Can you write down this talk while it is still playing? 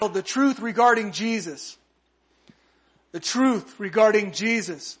The truth regarding Jesus. The truth regarding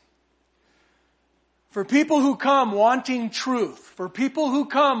Jesus. For people who come wanting truth,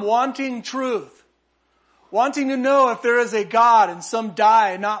 wanting to know if there is a God, and some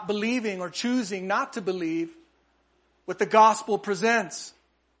die not believing or choosing not to believe what the gospel presents.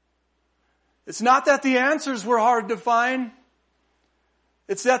 It's not that the answers were hard to find.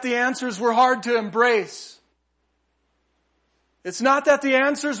 It's that the answers were hard to embrace. It's not that the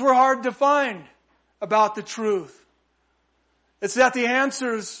answers were hard to find about the truth. It's that the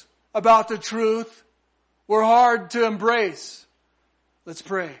answers about the truth were hard to embrace. Let's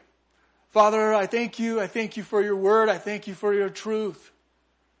pray. Father, I thank you. I thank you for your word. I thank you for your truth.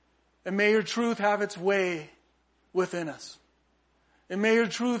 And may your truth have its way within us. And may your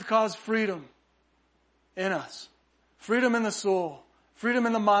truth cause freedom in us. Freedom in the soul. Freedom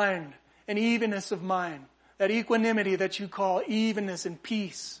in the mind. And evenness of mind. That equanimity that you call evenness and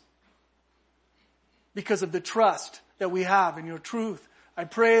peace. Because of the trust that we have in your truth. I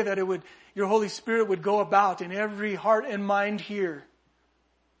pray that your Holy Spirit would go about in every heart and mind here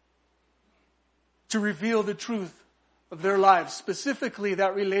to reveal the truth of their lives, specifically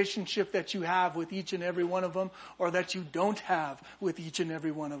that relationship that you have with each and every one of them, or that you don't have with each and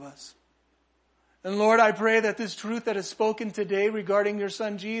every one of us. And Lord, I pray that this truth that is spoken today regarding your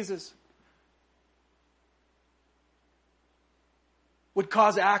Son Jesus would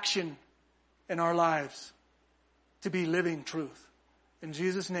cause action in our lives to be living truth. In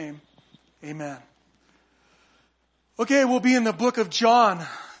Jesus' name, amen. Okay, we'll be in the book of John.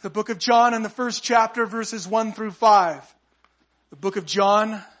 The book of John in the first chapter, verses 1 through 5. The book of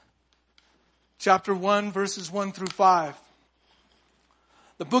John, chapter 1, verses 1 through 5.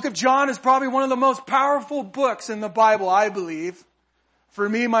 The book of John is probably one of the most powerful books in the Bible, I believe, for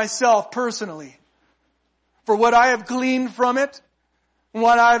me, myself, personally. For what I have gleaned from it, and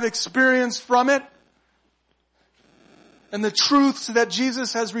what I have experienced from it, and the truths that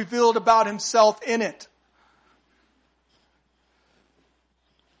Jesus has revealed about himself in it.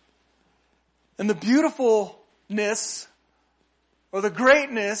 And the beautifulness, or the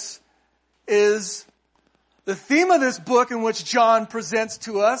greatness, is the theme of this book in which John presents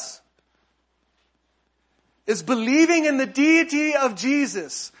to us is believing in the deity of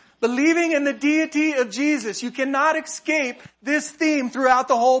Jesus. Believing in the deity of Jesus. You cannot escape this theme throughout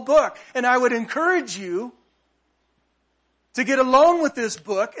the whole book. And I would encourage you to get alone with this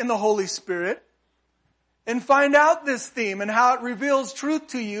book in the Holy Spirit and find out this theme and how it reveals truth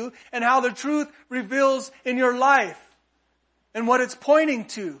to you and how the truth reveals in your life and what it's pointing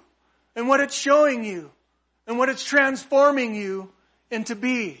to and what it's showing you and what it's transforming you into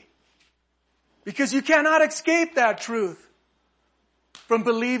be. Because you cannot escape that truth from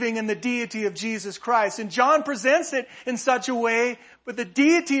believing in the deity of Jesus Christ. And John presents it in such a way with the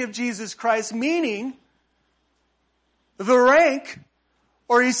deity of Jesus Christ, meaning the rank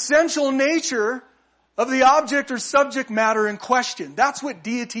or essential nature of the object or subject matter in question. That's what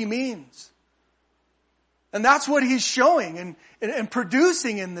deity means. And that's what he's showing and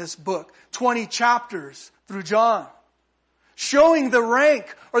producing in this book, 20 chapters through John. Showing the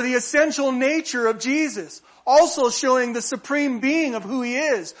rank or the essential nature of Jesus. Also showing the supreme being of who he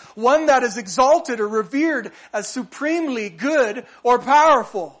is. One that is exalted or revered as supremely good or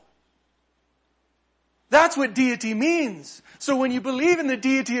powerful. That's what deity means. So when you believe in the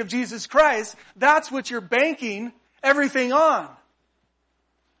deity of Jesus Christ, that's what you're banking everything on.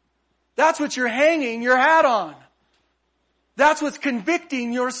 That's what you're hanging your hat on. That's what's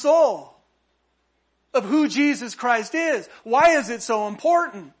convicting your soul of who Jesus Christ is. Why is it so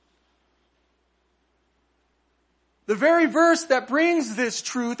important? The very verse that brings this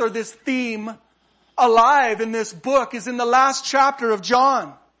truth or this theme alive in this book is in the last chapter of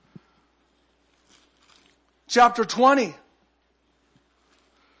John. Chapter 20.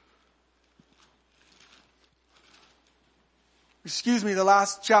 The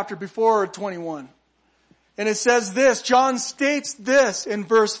last chapter before 21. And it says this, John states this in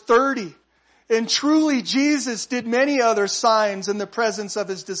verse 30. And truly Jesus did many other signs in the presence of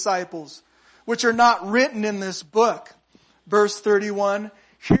his disciples, which are not written in this book. Verse 31.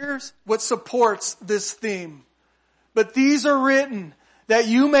 Here's what supports this theme. But these are written that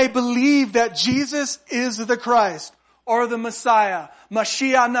you may believe that Jesus is the Christ, or the Messiah,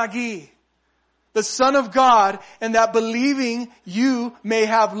 Mashiach Nagi, the Son of God, and that believing you may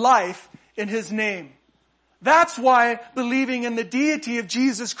have life in his name. That's why believing in the deity of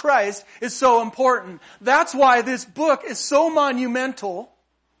Jesus Christ is so important. That's why this book is so monumental,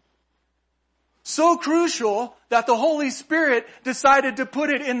 so crucial, that the Holy Spirit decided to put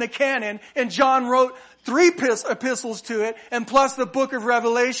it in the canon, and John wrote 3 epistles to it, and plus the book of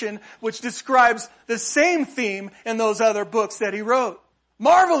Revelation, which describes the same theme in those other books that he wrote.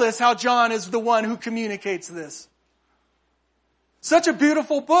 Marvelous how John is the one who communicates this. Such a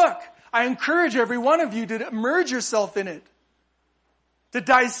beautiful book. I encourage every one of you to immerse yourself in it, to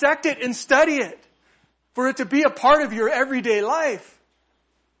dissect it and study it, for it to be a part of your everyday life.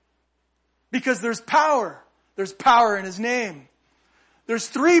 Because there's power. There's power in his name. There's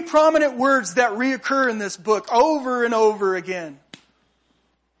 3 prominent words that reoccur in this book over and over again.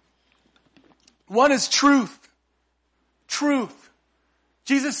 One is truth. Truth.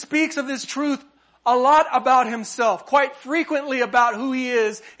 Jesus speaks of this truth a lot about himself, quite frequently about who he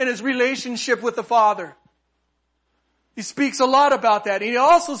is and his relationship with the Father. He speaks a lot about that. He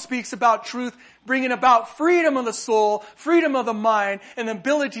also speaks about truth bringing about freedom of the soul, freedom of the mind, and the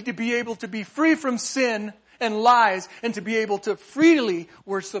ability to be able to be free from sin and lies, and to be able to freely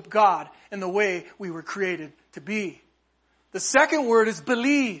worship God in the way we were created to be. The second word is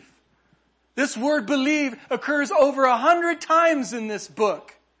believe. This word believe occurs over 100 times in this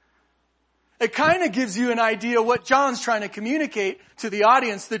book. It kind of gives you an idea what John's trying to communicate to the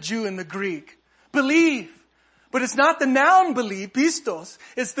audience, the Jew and the Greek. Believe. But it's not the noun believe, pistos.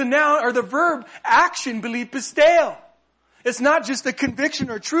 It's the noun or the verb action believe, pisteo. It's not just a conviction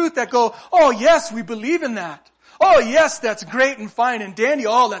or truth that go, oh yes, we believe in that. Oh yes, that's great and fine and dandy.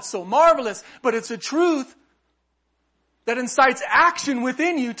 Oh, that's so marvelous. But it's a truth that incites action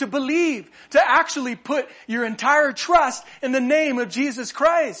within you to believe, to actually put your entire trust in the name of Jesus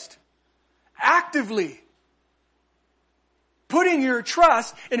Christ. Actively. Putting your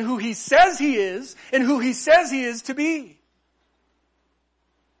trust in who he says he is and who he says he is to be.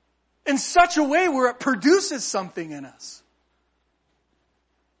 In such a way where it produces something in us.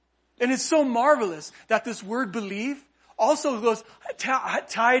 And it's so marvelous that this word believe also goes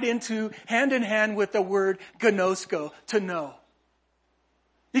tied into hand in hand with the word gnosko, to know.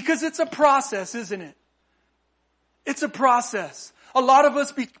 Because it's a process, isn't it? It's a process. A lot of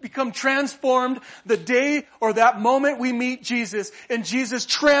us become transformed the day or that moment we meet Jesus, and Jesus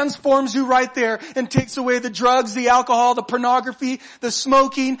transforms you right there and takes away the drugs, the alcohol, the pornography, the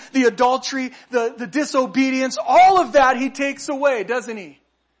smoking, the adultery, the disobedience. All of that he takes away, doesn't he?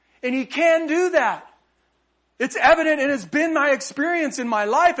 And he can do that. It's evident and it's been my experience in my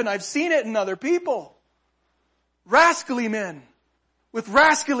life, and I've seen it in other people. Rascally men with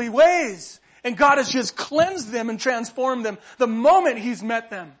rascally ways. And God has just cleansed them and transformed them the moment he's met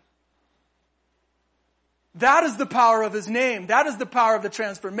them. That is the power of his name. That is the power of the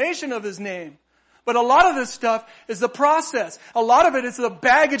transformation of his name. But a lot of this stuff is the process. A lot of it is the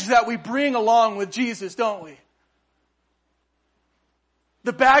baggage that we bring along with Jesus, don't we?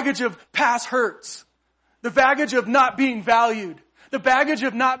 The baggage of past hurts. The baggage of not being valued. The baggage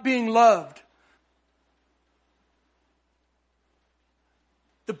of not being loved.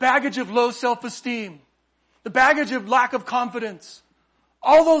 The baggage of low self-esteem. The baggage of lack of confidence.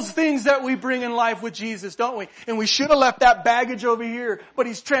 All those things that we bring in life with Jesus, don't we? And we should have left that baggage over here. But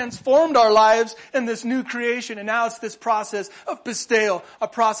he's transformed our lives in this new creation. And now it's this process of pisteo, a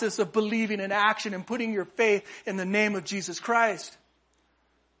process of believing in action and putting your faith in the name of Jesus Christ.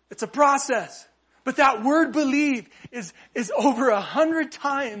 It's a process. But that word believe is over 100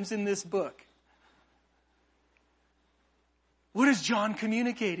 times in this book. What is John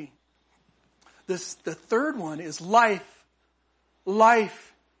communicating? The third one is life.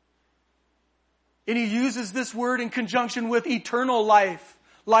 Life. And he uses this word in conjunction with eternal life.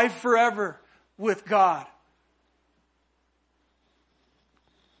 Life forever with God.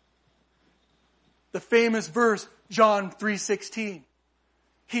 The famous verse, John 3:16.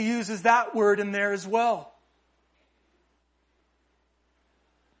 He uses that word in there as well.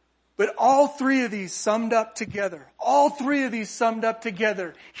 But all 3 of these summed up together,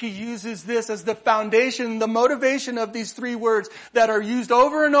 he uses this as the foundation, the motivation of these 3 words that are used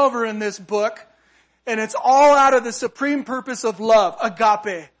over and over in this book. And it's all out of the supreme purpose of love,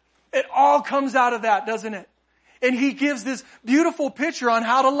 agape. It all comes out of that, doesn't it? And he gives this beautiful picture on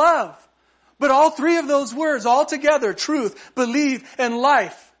how to love. But all 3 of those words all together, truth, believe, and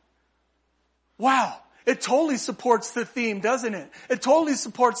life. Wow. It totally supports the theme, doesn't it? It totally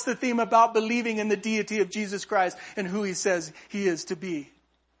supports the theme about believing in the deity of Jesus Christ and who he says he is to be.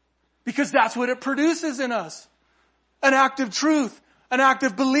 Because that's what it produces in us. An act of truth, an act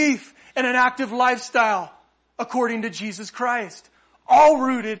of belief, and an active lifestyle according to Jesus Christ. All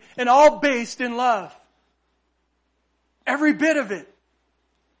rooted and all based in love. Every bit of it.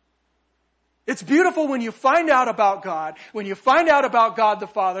 It's beautiful when you find out about God, when you find out about God the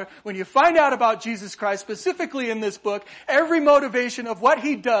Father, when you find out about Jesus Christ, specifically in this book, every motivation of what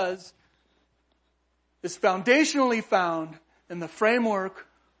he does is foundationally found in the framework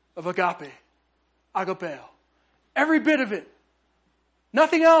of agape. Agapeo. Every bit of it.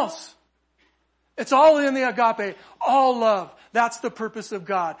 Nothing else. It's all in the agape. All love. That's the purpose of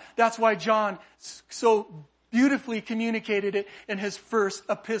God. That's why John so beautifully communicated it in his first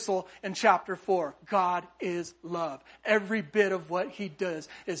epistle in chapter 4. God is love. Every bit of what he does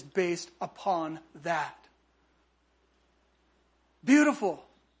is based upon that. Beautiful.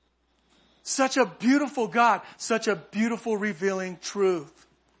 Such a beautiful God. Such a beautiful revealing truth.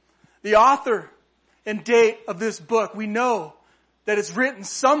 The author and date of this book, we know that it's written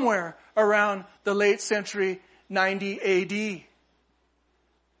somewhere around the late century 90 AD.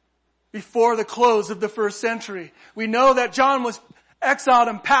 Before the close of the first century. We know that John was exiled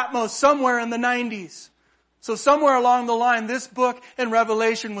in Patmos somewhere in the 90s. So somewhere along the line, this book in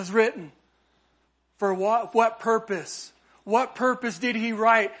Revelation was written. For what purpose? What purpose did he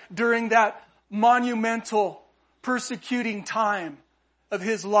write during that monumental, persecuting time of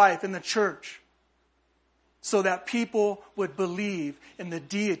his life in the church? So that people would believe in the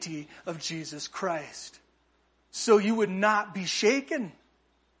deity of Jesus Christ. So you would not be shaken.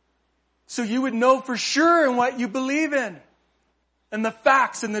 So you would know for sure in what you believe in. And the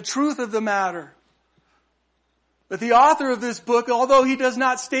facts and the truth of the matter. But the author of this book, although he does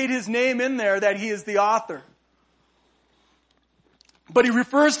not state his name in there that he is the author. But he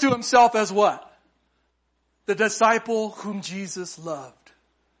refers to himself as what? The disciple whom Jesus loved.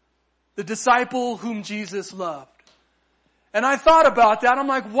 The disciple whom Jesus loved. And I thought about that. I'm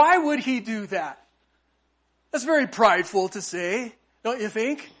like, why would he do that? That's very prideful to say, don't you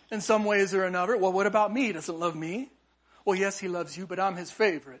think? In some ways or another. Well, what about me? He doesn't love me. Well, yes, he loves you, but I'm his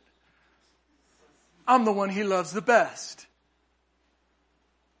favorite. I'm the one he loves the best.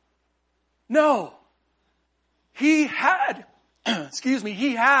 No. He had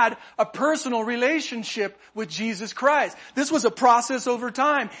a personal relationship with Jesus Christ. This was a process over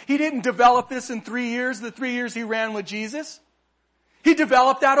time. He didn't develop this in 3 years, the 3 years he ran with Jesus. He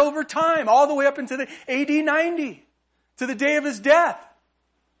developed that over time, all the way up into the AD 90, to the day of his death.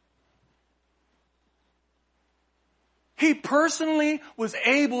 He personally was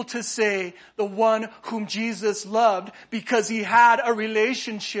able to say the one whom Jesus loved because he had a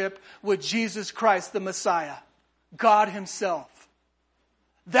relationship with Jesus Christ, the Messiah, God himself.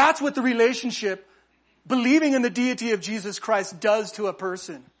 That's what the relationship, believing in the deity of Jesus Christ, does to a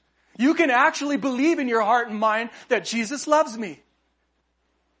person. You can actually believe in your heart and mind that Jesus loves me.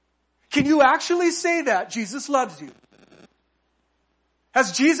 Can you actually say that Jesus loves you?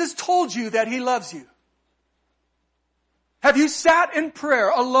 Has Jesus told you that he loves you? Have you sat in prayer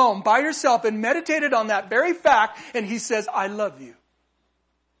alone by yourself and meditated on that very fact and he says, I love you?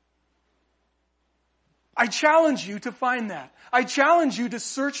 I challenge you to find that. I challenge you to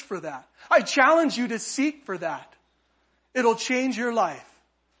search for that. I challenge you to seek for that. It'll change your life.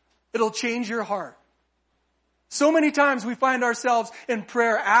 It'll change your heart. So many times we find ourselves in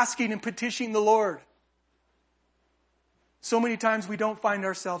prayer asking and petitioning the Lord. So many times we don't find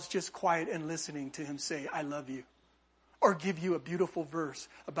ourselves just quiet and listening to him say, I love you. Or give you a beautiful verse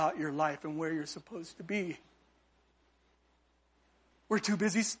about your life and where you're supposed to be. We're too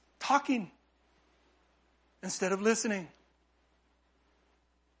busy talking instead of listening.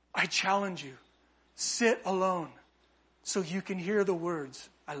 I challenge you, sit alone so you can hear the words,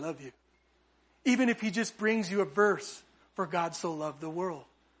 I love you. Even if he just brings you a verse, for God so loved the world.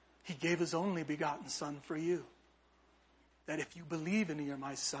 He gave his only begotten Son for you. That if you believe in me,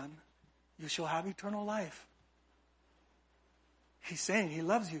 my Son, you shall have eternal life. He's saying he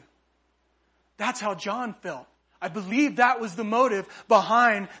loves you. That's how John felt. I believe that was the motive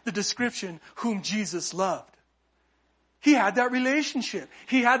behind the description, whom Jesus loved. He had that relationship.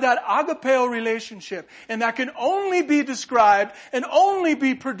 He had that agapeo relationship. And that can only be described and only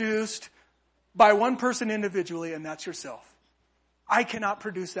be produced by one person individually, and that's yourself. I cannot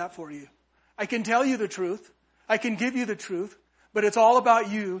produce that for you. I can tell you the truth. I can give you the truth. But it's all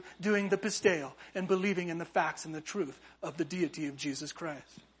about you doing the pisteo and believing in the facts and the truth of the deity of Jesus Christ.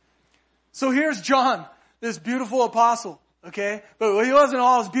 So here's John, this beautiful apostle, okay? But he wasn't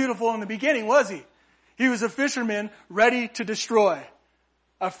all as beautiful in the beginning, was he? He was a fisherman ready to destroy.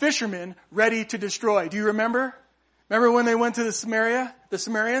 A fisherman ready to destroy. Do you remember? Remember when they went to the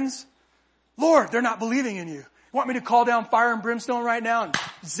Samaritans? Lord, they're not believing in you. You want me to call down fire and brimstone right now and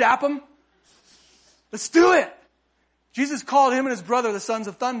zap them? Let's do it. Jesus called him and his brother the sons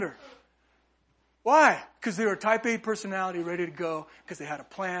of thunder. Why? Because they were type A personality ready to go because they had a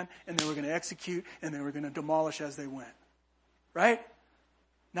plan and they were going to execute and they were going to demolish as they went. Right?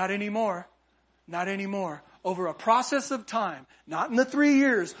 Not anymore. Not anymore. over a process of time, not in the 3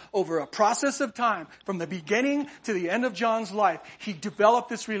 years, over a process of time, from the beginning to the end of John's life, he developed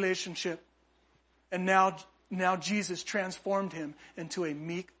this relationship. And now Jesus transformed him into a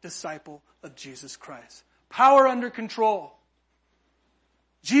meek disciple of Jesus Christ. Power under control.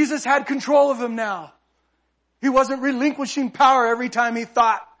 Jesus had control of him now. He wasn't relinquishing power every time he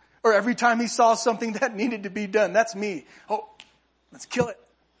thought or every time he saw something that needed to be done. That's me. Oh, let's kill it.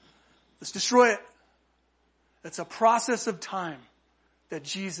 Let's destroy it. It's a process of time that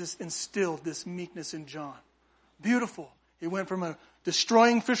Jesus instilled this meekness in John. Beautiful. He went from a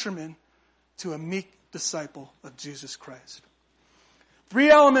destroying fisherman to a meek disciple of Jesus Christ.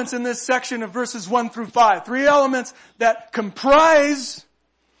 3 elements in this section of verses 1 through 5. 3 elements that comprise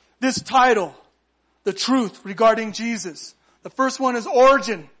this title, the truth regarding Jesus. The first one is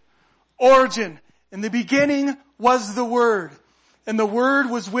origin. Origin. In the beginning was the Word, and the Word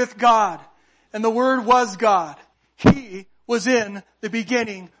was with God, and the Word was God. He was in the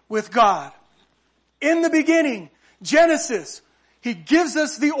beginning with God. In the beginning, Genesis, he gives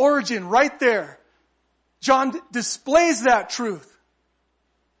us the origin right there. John displays that truth.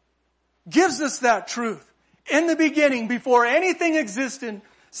 Gives us that truth. In the beginning, before anything existed,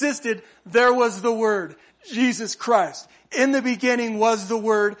 there was the Word, Jesus Christ. In the beginning was the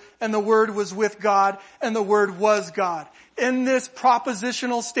Word, and the Word was with God, and the Word was God. In this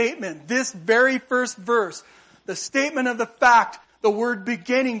propositional statement, this very first verse, the statement of the fact, the word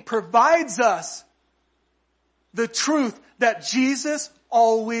beginning provides us the truth that Jesus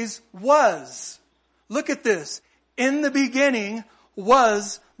always was. Look at this. In the beginning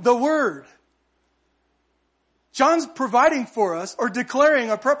was the Word. John's providing for us, or declaring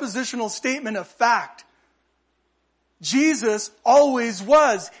a prepositional statement of fact. Jesus always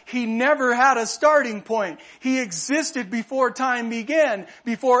was. He never had a starting point. He existed before time began,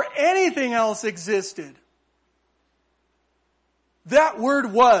 before anything else existed. That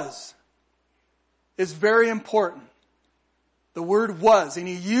word was is very important. The word was, and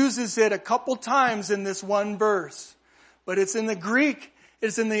he uses it a couple times in this one verse. But it's in the Greek,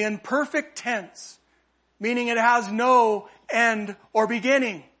 it's in the imperfect tense, meaning it has no end or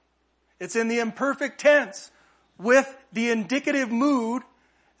beginning. It's in the imperfect tense with the indicative mood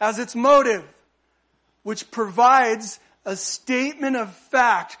as its motive, which provides a statement of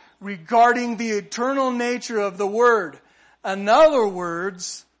fact regarding the eternal nature of the Word. In other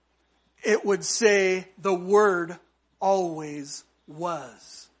words, it would say the Word always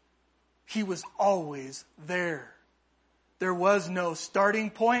was. He was always there. There was no starting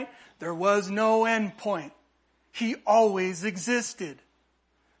point. There was no end point. He always existed.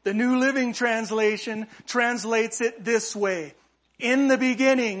 The New Living Translation translates it this way. In the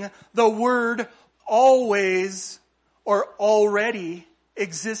beginning, the Word always or already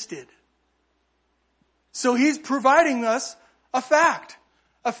existed. So he's providing us a fact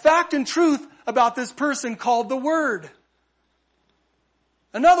and truth about this person called the Word.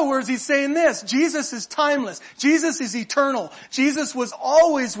 In other words, he's saying this: Jesus is timeless. Jesus is eternal. Jesus was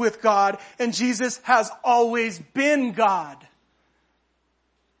always with God, and Jesus has always been God.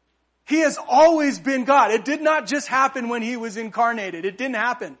 He has always been God. It did not just happen when he was incarnated. It didn't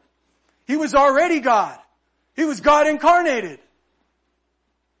happen. He was already God. He was God incarnated.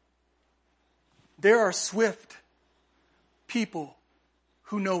 There are swift people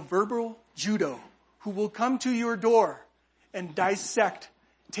who know verbal judo, who will come to your door and dissect,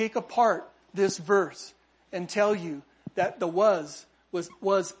 take apart this verse and tell you that the was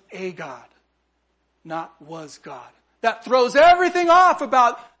a God, not was God. That throws everything off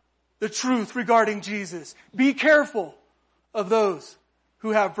about the truth regarding Jesus. Be careful of those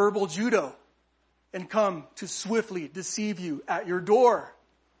who have verbal judo and come to swiftly deceive you at your door.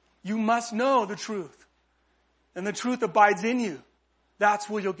 You must know the truth, and the truth abides in you. That's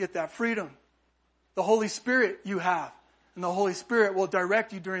where you'll get that freedom. The Holy Spirit you have, and the Holy Spirit will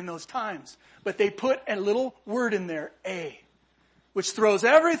direct you during those times. But they put a little word in there, a, which throws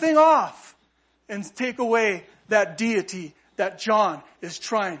everything off and take away that deity that John is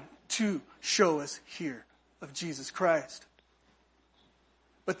trying to show us here of Jesus Christ.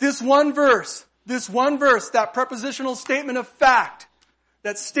 But this one verse, that prepositional statement of fact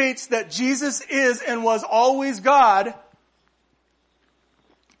that states that Jesus is and was always God,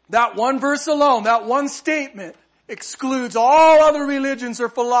 that one verse alone, that one statement excludes all other religions or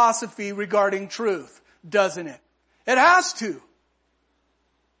philosophy regarding truth, doesn't it? It has to.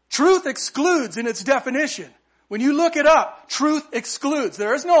 Truth excludes in its definition. When you look it up, truth excludes.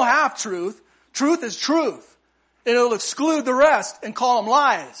 There is no half-truth. Truth is truth. And it'll exclude the rest and call them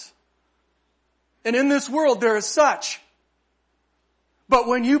lies. And in this world there is such. But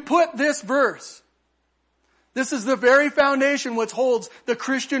when you put this verse This is the very foundation which holds the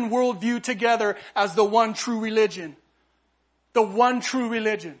Christian worldview together as the one true religion. The one true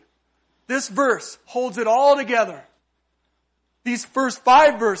religion. This verse holds it all together. These first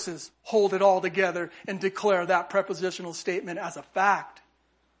 5 verses hold it all together and declare that prepositional statement as a fact.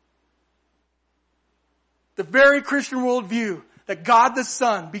 The very Christian worldview that God the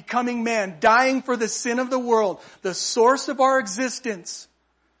Son, becoming man, dying for the sin of the world, the source of our existence,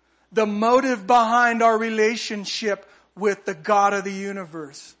 the motive behind our relationship with the God of the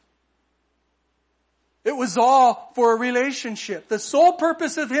universe. It was all for a relationship. The sole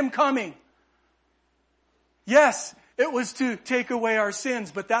purpose of Him coming, yes, it was to take away our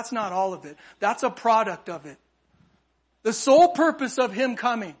sins, but that's not all of it. That's a product of it. The sole purpose of Him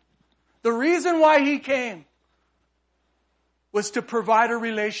coming, the reason why He came, was to provide a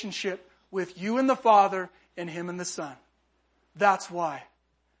relationship with you and the Father and Him and the Son. That's why.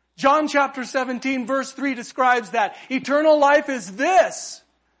 John chapter 17 verse 3 describes that. Eternal life is this: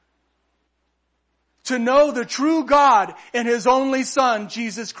 to know the true God and His only Son,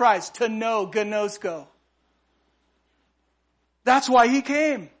 Jesus Christ. To know, gnosko. That's why He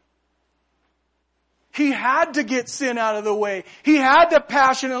came. He had to get sin out of the way. He had to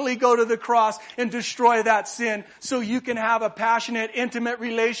passionately go to the cross and destroy that sin so you can have a passionate, intimate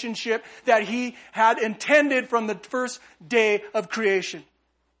relationship that He had intended from the first day of creation.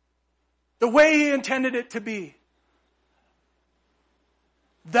 The way He intended it to be.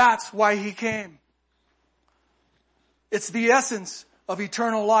 That's why He came. It's the essence of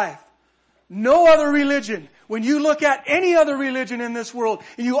eternal life. No other religion, when you look at any other religion in this world,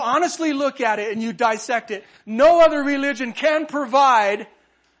 and you honestly look at it and you dissect it, no other religion can provide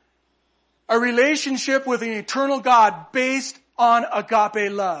a relationship with an eternal God based on agape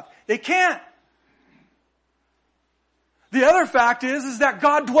love. They can't. The other fact is that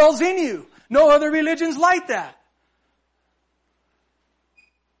God dwells in you. No other religion's like that.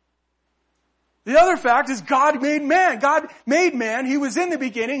 The other fact is God made man. God made man. He was in the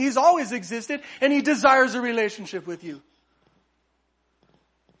beginning. He's always existed. And He desires a relationship with you.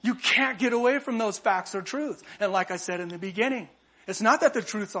 You can't get away from those facts or truths. And like I said in the beginning, it's not that the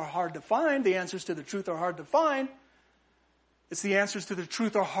truths are hard to find. The answers to the truth are hard to find. It's the answers to the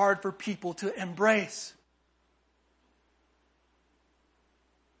truth are hard for people to embrace.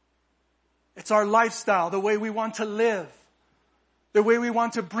 It's our lifestyle, the way we want to live. The way we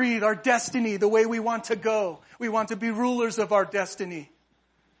want to breathe, our destiny, the way we want to go. We want to be rulers of our destiny.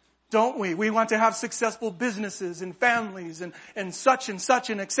 Don't we? We want to have successful businesses and families and such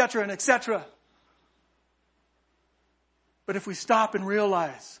and et cetera and et cetera. But if we stop and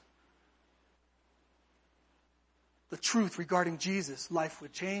realize the truth regarding Jesus, life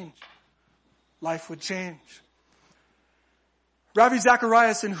would change. Life would change. Ravi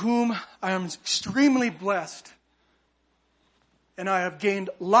Zacharias, in whom I am extremely blessed, and I have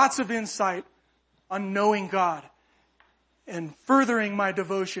gained lots of insight on knowing God and furthering my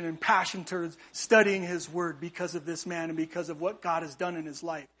devotion and passion towards studying His Word because of this man and because of what God has done in his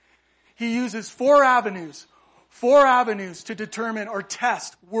life. He uses 4 avenues to determine or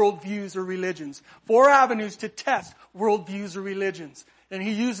test worldviews or religions. 4 avenues to test worldviews or religions. And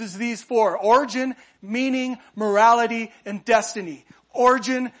he uses these 4: origin, meaning, morality, and destiny.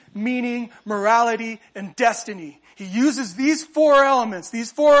 Origin, meaning, morality, and destiny. He uses these 4 elements,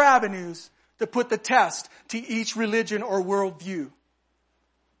 these 4 avenues, to put the test to each religion or worldview.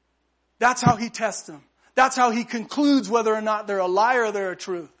 That's how He tests them. That's how He concludes whether or not they're a lie or they're a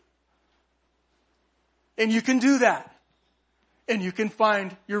truth. And you can do that. And you can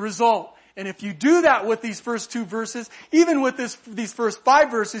find your result. And if you do that with these first 2 verses, even with these first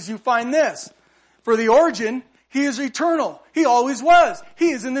 5 verses, you find this. For the origin, He is eternal. He always was.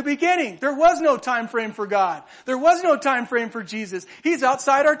 He is in the beginning. There was no time frame for God. There was no time frame for Jesus. He's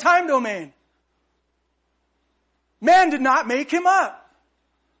outside our time domain. Man did not make Him up.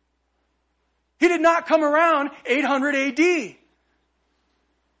 He did not come around 800 AD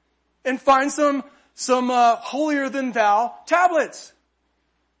and find some holier than thou tablets.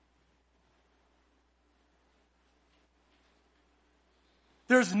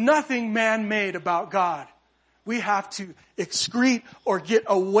 There's nothing man-made about God. We have to excrete or get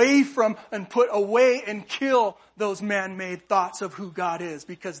away from and put away and kill those man-made thoughts of who God is,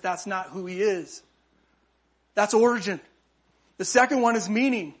 because that's not who He is. That's origin. The second one is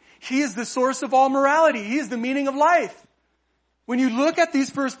meaning. He is the source of all morality. He is the meaning of life. When you look at these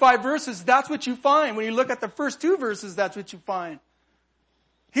first 5 verses, that's what you find. When you look at the first 2 verses, that's what you find.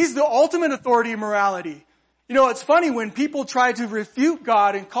 He's the ultimate authority of morality. You know, it's funny when people try to refute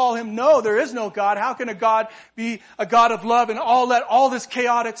God and call him, no, there is no God. How can a God be a God of love and let all this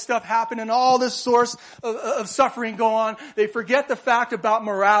chaotic stuff happen and all this source of suffering go on? They forget the fact about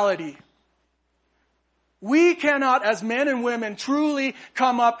morality. We cannot, as men and women, truly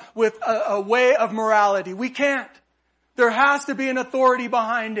come up with a way of morality. We can't. There has to be an authority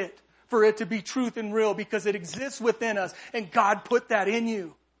behind it for it to be truth and real, because it exists within us and God put that in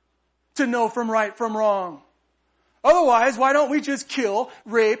you to know from right from wrong. Otherwise, why don't we just kill,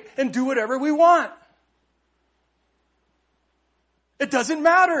 rape, and do whatever we want? It doesn't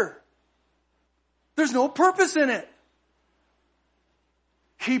matter. There's no purpose in it.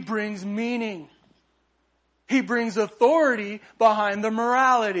 He brings meaning. He brings authority behind the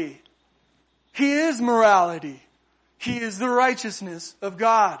morality. He is morality. He is the righteousness of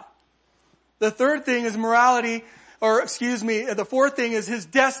God. The third thing is the fourth thing is his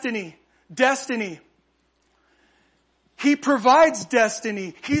destiny. Destiny. He provides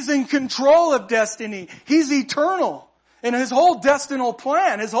destiny. He's in control of destiny. He's eternal. And his whole destinal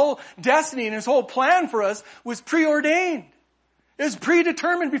plan, his whole destiny and his whole plan for us was preordained. It was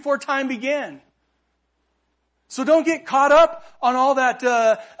predetermined before time began. So don't get caught up on all that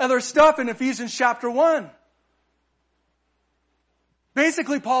other stuff in Ephesians chapter 1.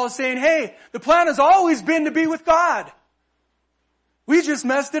 Basically, Paul is saying, hey, the plan has always been to be with God. We just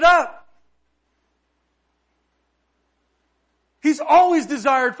messed it up. He's always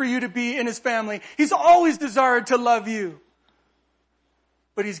desired for you to be in his family. He's always desired to love you.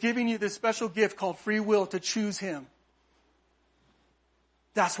 But he's giving you this special gift called free will to choose him.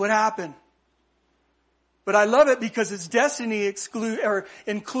 That's what happened. But I love it because his destiny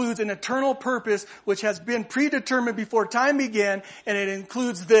includes an eternal purpose which has been predetermined before time began, and it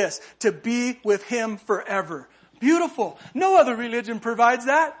includes this, to be with him forever. Beautiful. No other religion provides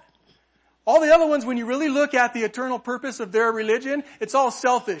that. All the other ones, when you really look at the eternal purpose of their religion, it's all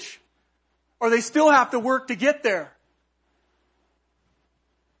selfish. Or they still have to work to get there.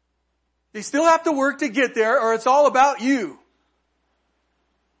 They still have to work to get there, or it's all about you.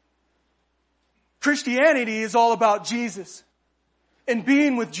 Christianity is all about Jesus and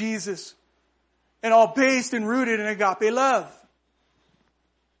being with Jesus, and all based and rooted in agape love.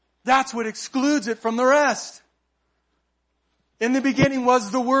 That's what excludes it from the rest. In the beginning was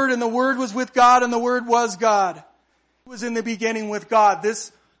the Word, and the Word was with God, and the Word was God. It was in the beginning with God.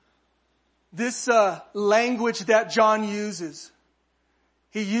 This language that John uses,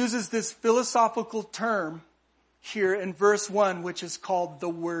 he uses this philosophical term here in verse 1, which is called the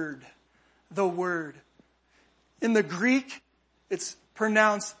Word. The Word. In the Greek, it's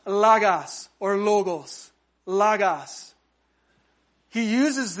pronounced logos or logos. Logos. He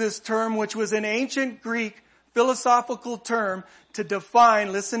uses this term, which was an ancient Greek philosophical term, to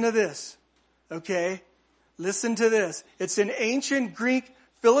define, listen to this, okay? Listen to this. It's an ancient Greek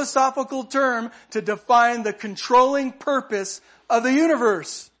philosophical term to define the controlling purpose of the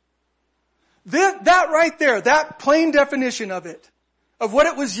universe. That right there, that plain definition of it, of what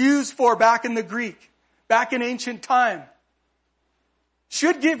it was used for back in the Greek, back in ancient time,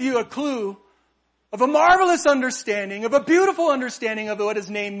 should give you a clue of a marvelous understanding, of a beautiful understanding of what his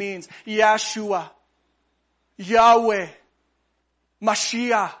name means. Yeshua. Yahweh,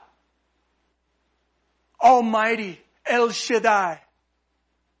 Mashiach, Almighty, El Shaddai.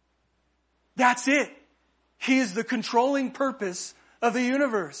 That's it. He is the controlling purpose of the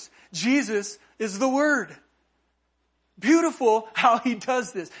universe. Jesus is the Word. Beautiful how he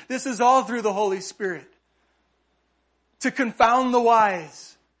does this. This is all through the Holy Spirit. To confound the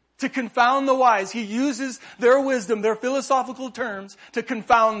wise. To confound the wise. He uses their wisdom, their philosophical terms, to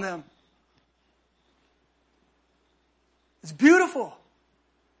confound them. It's beautiful.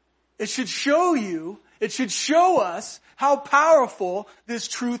 It should show us how powerful this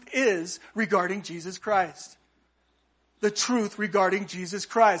truth is regarding Jesus Christ. The truth regarding Jesus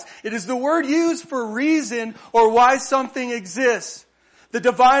Christ. It is the word used for reason or why something exists. The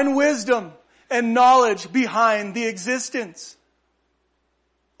divine wisdom and knowledge behind the existence.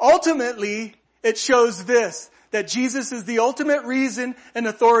 Ultimately, it shows this, that Jesus is the ultimate reason and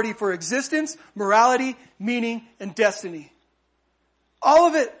authority for existence, morality, meaning, and destiny. All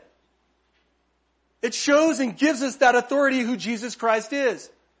of it. It shows and gives us that authority who Jesus Christ is.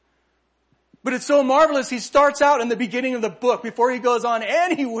 But it's so marvelous, he starts out in the beginning of the book. Before he goes on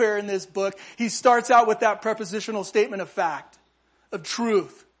anywhere in this book, he starts out with that prepositional statement of fact, of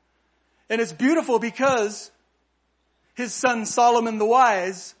truth. And it's beautiful because his son Solomon the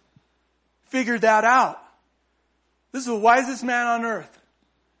Wise figured that out. This is the wisest man on earth.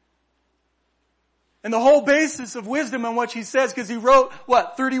 And the whole basis of wisdom and what he says, because he wrote,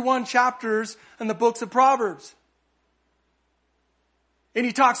 31 chapters in the books of Proverbs. And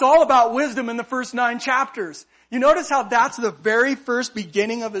he talks all about wisdom in the first 9 chapters. You notice how that's the very first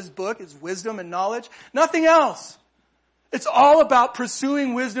beginning of his book, is wisdom and knowledge? Nothing else. It's all about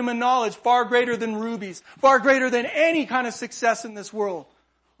pursuing wisdom and knowledge far greater than rubies, far greater than any kind of success in this world.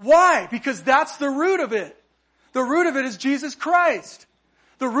 Why? Because that's the root of it. The root of it is Jesus Christ.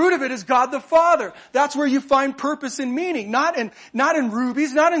 The root of it is God the Father. That's where you find purpose and meaning. Not in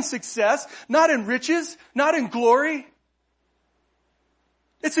rubies, not in success, not in riches, not in glory.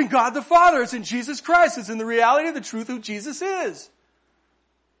 It's in God the Father. It's in Jesus Christ. It's in the reality of the truth of who Jesus is.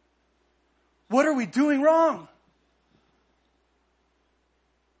 What are we doing wrong?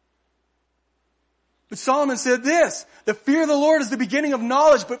 But Solomon said this, the fear of the Lord is the beginning of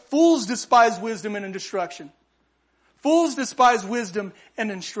knowledge, but fools despise wisdom and instruction. Fools despise wisdom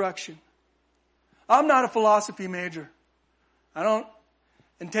and instruction. I'm not a philosophy major. I don't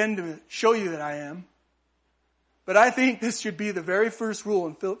intend to show you that I am. But I think this should be the very first rule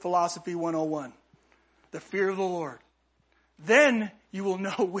in Philosophy 101. The fear of the Lord. Then you will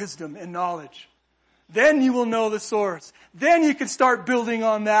know wisdom and knowledge. Then you will know the source. Then you can start building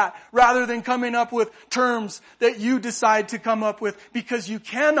on that rather than coming up with terms that you decide to come up with, because you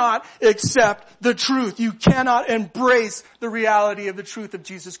cannot accept the truth. You cannot embrace the reality of the truth of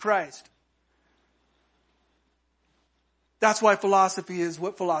Jesus Christ. That's why philosophy is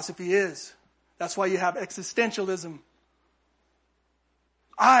what philosophy is. That's why you have existentialism.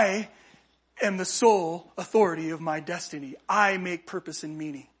 I am the sole authority of my destiny. I make purpose and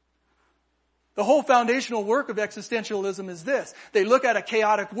meaning. The whole foundational work of existentialism is this. They look at a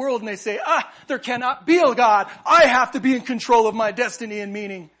chaotic world and they say, there cannot be a God. I have to be in control of my destiny and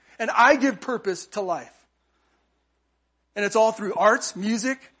meaning. And I give purpose to life. And it's all through arts,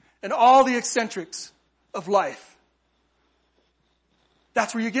 music, and all the eccentrics of life.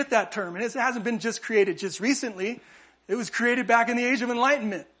 That's where you get that term. And it hasn't been just created just recently. It was created back in the Age of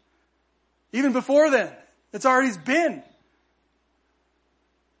Enlightenment. Even before then. It's already been.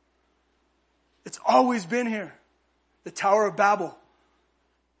 It's always been here. The Tower of Babel.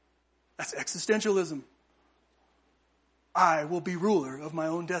 That's existentialism. I will be ruler of my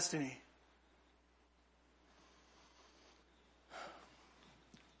own destiny.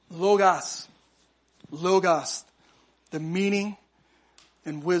 Logos. Logos. The meaning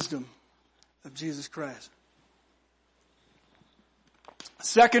and wisdom of Jesus Christ.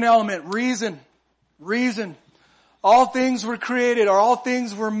 Second element, reason. Reason. All things were created, or all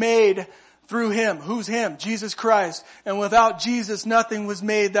things were made through Him. Who's Him? Jesus Christ. And without Jesus, nothing was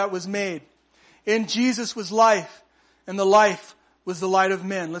made that was made. In Jesus was life, and the life was the light of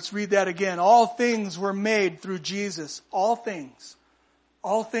men. Let's read that again. All things were made through Jesus. All things.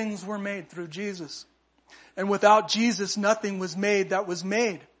 All things were made through Jesus. And without Jesus, nothing was made that was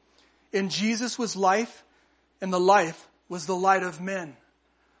made. In Jesus was life, and the life was the light of men.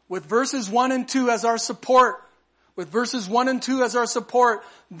 With verses 1 and 2 as our support,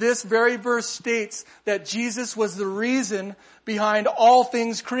 this very verse states that Jesus was the reason behind all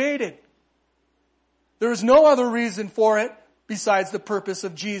things created. There is no other reason for it besides the purpose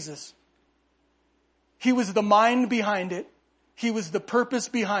of Jesus. He was the mind behind it. He was the purpose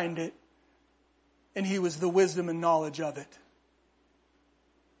behind it. And He was the wisdom and knowledge of it.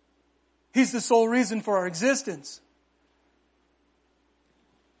 He's the sole reason for our existence.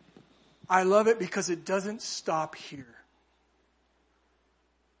 I love it because it doesn't stop here.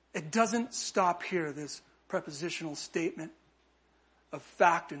 It doesn't stop here, this prepositional statement of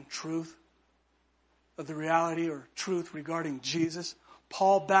fact and truth, of the reality or truth regarding Jesus.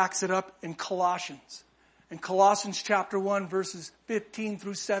 Paul backs it up in Colossians. In Colossians chapter 1, verses 15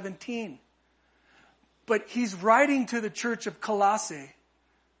 through 17. But he's writing to the church of Colossae,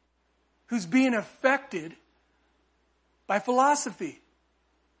 who's being affected by philosophy,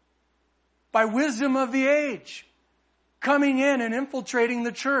 by wisdom of the age, coming in and infiltrating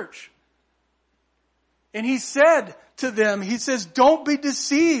the church. And he said to them, he says, don't be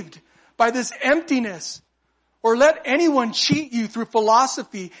deceived by this emptiness, or let anyone cheat you through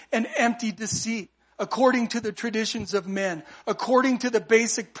philosophy and empty deceit, according to the traditions of men, according to the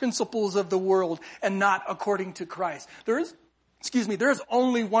basic principles of the world, and not according to Christ. There is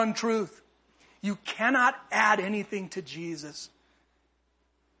only one truth. You cannot add anything to Jesus.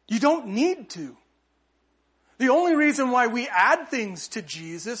 You don't need to. The only reason why we add things to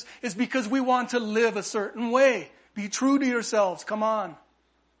Jesus is because we want to live a certain way. Be true to yourselves. Come on.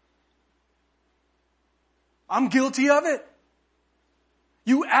 I'm guilty of it.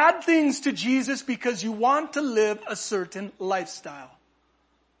 You add things to Jesus because you want to live a certain lifestyle.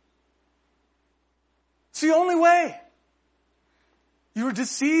 It's the only way. You were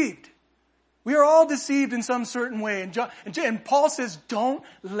deceived. We are all deceived in some certain way. And Paul says, don't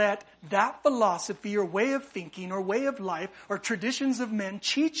let that philosophy or way of thinking or way of life or traditions of men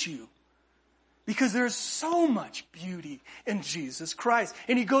cheat you. Because there's so much beauty in Jesus Christ.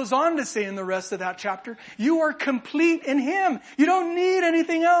 And he goes on to say in the rest of that chapter, you are complete in Him. You don't need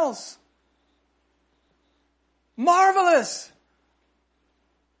anything else. Marvelous.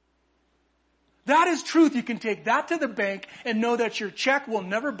 That is truth. You can take that to the bank and know that your check will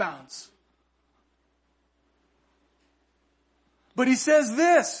never bounce. But he says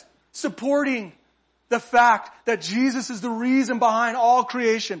this, supporting the fact that Jesus is the reason behind all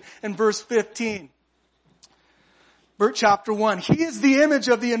creation in verse 15. Chapter 1. He is the image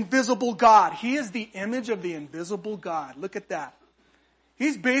of the invisible God. He is the image of the invisible God. Look at that.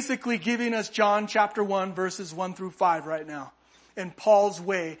 He's basically giving us John chapter 1 verses 1 through 5 right now. In Paul's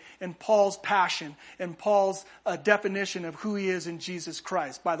way, in Paul's passion, in Paul's definition of who he is in Jesus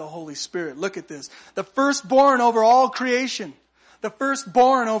Christ by the Holy Spirit. Look at this. The firstborn over all creation. The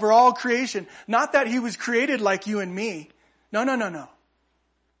firstborn over all creation. Not that he was created like you and me. No.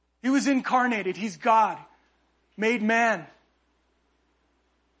 He was incarnated. He's God. Made man.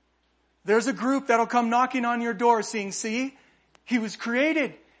 There's a group that'll come knocking on your door saying, see, he was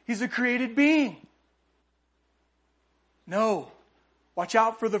created. He's a created being. No. Watch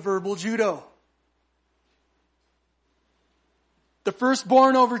out for the verbal judo. The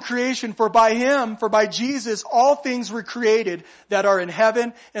firstborn over creation, for by Him, for by Jesus, all things were created that are in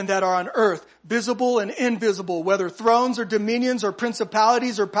heaven and that are on earth, visible and invisible, whether thrones or dominions or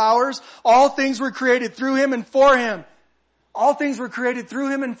principalities or powers, all things were created through Him and for Him. All things were created through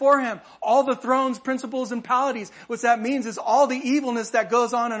Him and for Him. All the thrones, principles, and palaces. What that means is all the evilness that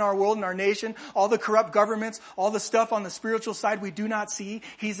goes on in our world and our nation, all the corrupt governments, all the stuff on the spiritual side we do not see.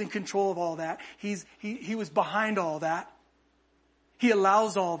 He's in control of all that. He was behind all that. He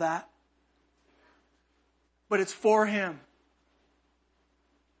allows all that. But it's for Him.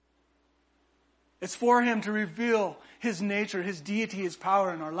 It's for Him to reveal His nature, His deity, His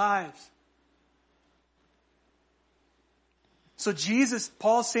power in our lives. So Jesus,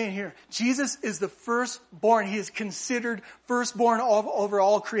 Paul's saying here, Jesus is the firstborn. He is considered firstborn over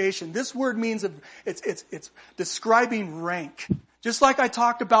all creation. This word means it's describing rank. Just like I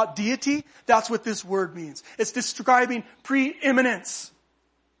talked about deity, that's what this word means. It's describing preeminence.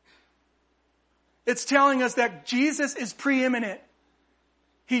 It's telling us that Jesus is preeminent.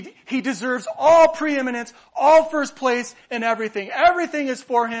 He deserves all preeminence, all first place in everything. Everything is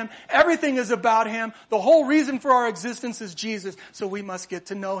for Him. Everything is about Him. The whole reason for our existence is Jesus. So we must get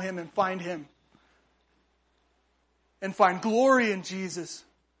to know Him and find Him. And find glory in Jesus.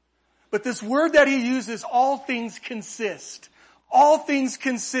 But this word that he uses, all things consist. All things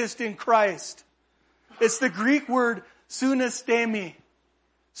consist in Christ. It's the Greek word sunastemi.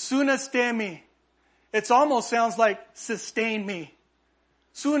 Sunastemi. It almost sounds like sustain me.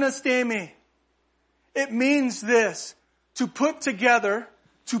 Sunastemi. It means this. To put together.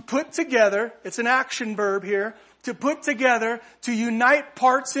 It's an action verb here. To put together. To unite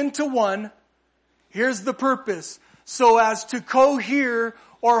parts into one. Here's the purpose. So as to cohere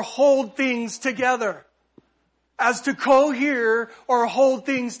or hold things together. As to cohere or hold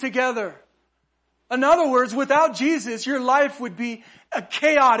things together. In other words, without Jesus, your life would be a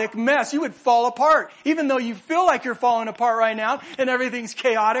chaotic mess. You would fall apart. Even though you feel like you're falling apart right now and everything's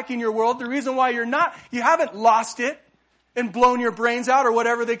chaotic in your world, the reason why you haven't lost it and blown your brains out or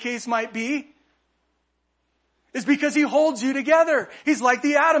whatever the case might be, is because He holds you together. He's like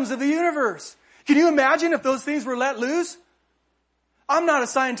the atoms of the universe. Can you imagine if those things were let loose? I'm not a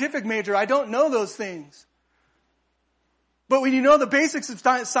scientific major. I don't know those things. But when you know the basics of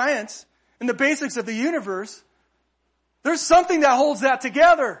science and the basics of the universe, there's something that holds that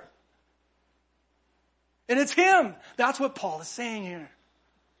together. And it's Him. That's what Paul is saying here.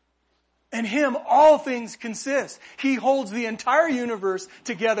 In Him, all things consist. He holds the entire universe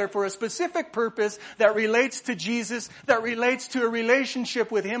together for a specific purpose that relates to Jesus, that relates to a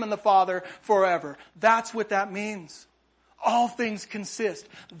relationship with Him and the Father forever. That's what that means. All things consist.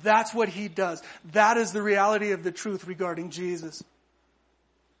 That's what He does. That is the reality of the truth regarding Jesus.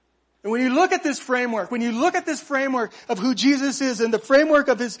 And when you look at this framework, of who Jesus is and the framework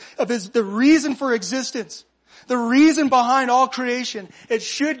of the reason for existence, the reason behind all creation, it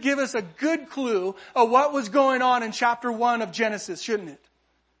should give us a good clue of what was going on in chapter 1 of Genesis, shouldn't it?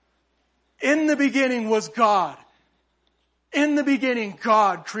 In the beginning was God. In the beginning,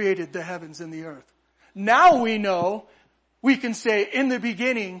 God created the heavens and the earth. Now we can say in the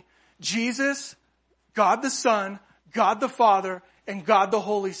beginning, Jesus, God the Son, God the Father, And God the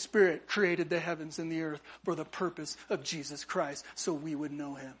Holy Spirit created the heavens and the earth for the purpose of Jesus Christ, so we would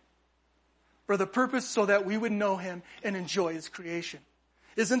know him. For the purpose so that we would know him and enjoy his creation.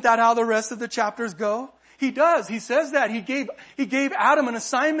 Isn't that how the rest of the chapters go? He does. He says that. He gave Adam an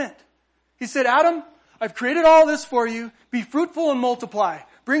assignment. He said, Adam, I've created all this for you. Be fruitful and multiply.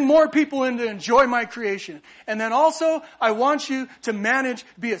 Bring more people in to enjoy my creation. And then also, I want you to manage,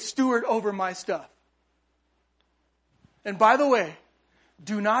 be a steward over my stuff. And by the way,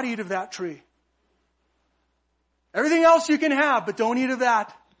 do not eat of that tree. Everything else you can have, but don't eat of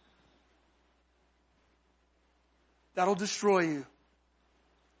that. That'll destroy you.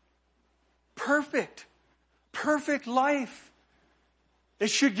 Perfect life. It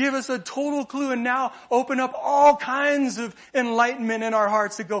should give us a total clue and now open up all kinds of enlightenment in our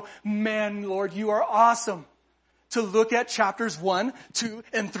hearts to go, man, Lord, you are awesome. To look at chapters 1, 2,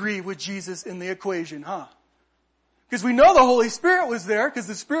 and 3 with Jesus in the equation, huh? Because we know the Holy Spirit was there because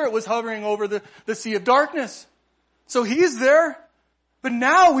the Spirit was hovering over the sea of darkness. So he's there. But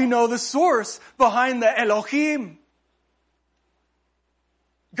now we know the source behind the Elohim.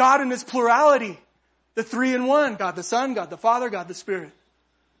 God in his plurality. The 3 in 1. God the Son, God the Father, God the Spirit.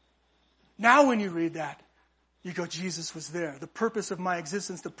 Now when you read that, you go, Jesus was there. The purpose of my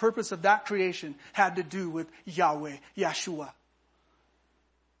existence, the purpose of that creation had to do with Yahweh, Yeshua.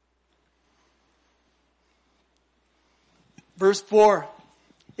 Verse 4.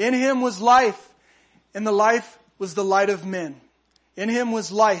 In him was life, and the life was the light of men. In him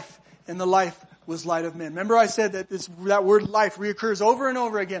was life, and the life was light of men. Remember I said that that word life reoccurs over and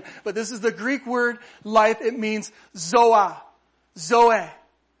over again. But this is the Greek word life. It means zoa. Zoe.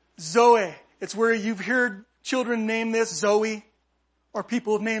 Zoe. It's where you've heard children name this Zoe. Or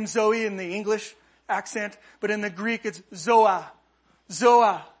people have named Zoe in the English accent. But in the Greek it's zoa.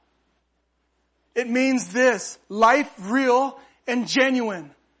 Zoa. It means this. Life real and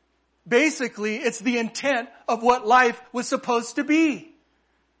genuine. Basically, it's the intent of what life was supposed to be.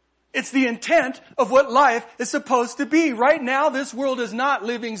 It's the intent of what life is supposed to be. Right now, this world is not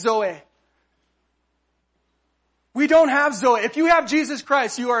living Zoe. We don't have Zoe. If you have Jesus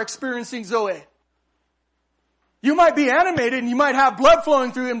Christ, you are experiencing Zoe. You might be animated and you might have blood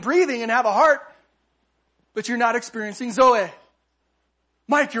flowing through and breathing and have a heart, but you're not experiencing Zoe.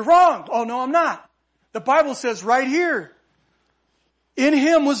 Mike, you're wrong. Oh, no, I'm not. The Bible says right here, in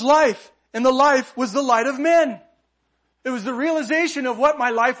him was life, and the life was the light of men. It was the realization of what my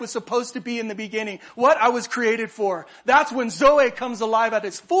life was supposed to be in the beginning, what I was created for. That's when Zoe comes alive at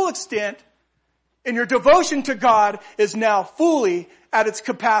its full extent, and your devotion to God is now fully at its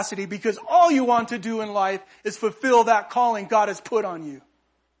capacity because all you want to do in life is fulfill that calling God has put on you.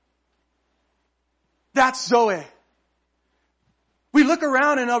 That's Zoe. We look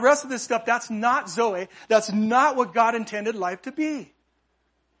around and the rest of this stuff, that's not Zoe. That's not what God intended life to be.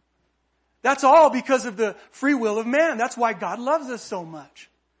 That's all because of the free will of man. That's why God loves us so much.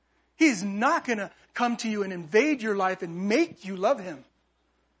 He's not going to come to you and invade your life and make you love him.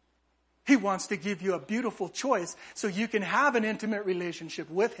 He wants to give you a beautiful choice so you can have an intimate relationship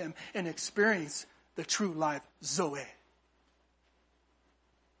with him and experience the true life, Zoe.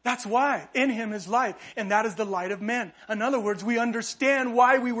 That's why in him is life, and that is the light of men. In other words, we understand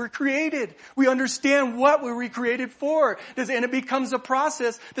why we were created. We understand what we were created for. And it becomes a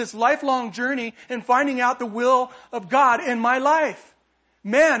process, this lifelong journey in finding out the will of God in my life.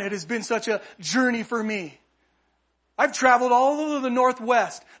 Man, it has been such a journey for me. I've traveled all over the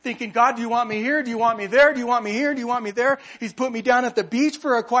Northwest thinking, God, do you want me here? Do you want me there? Do you want me here? Do you want me there? He's put me down at the beach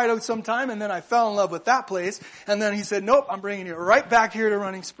for quite some time, and then I fell in love with that place. And then he said, nope, I'm bringing you right back here to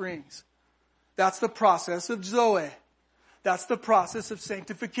Running Springs. That's the process of Zoe. That's the process of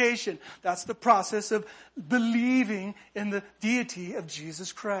sanctification. That's the process of believing in the deity of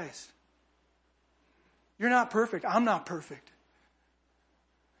Jesus Christ. You're not perfect. I'm not perfect.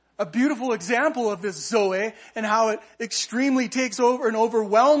 A beautiful example of this Zoe and how it extremely takes over and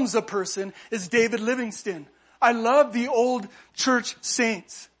overwhelms a person is David Livingstone. I love the old church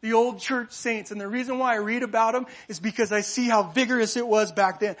saints. The old church saints. And the reason why I read about them is because I see how vigorous it was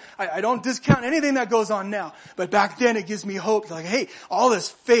back then. I don't discount anything that goes on now. But back then it gives me hope. Like, hey, all this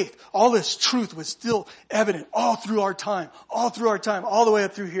faith, all this truth was still evident all through our time, all the way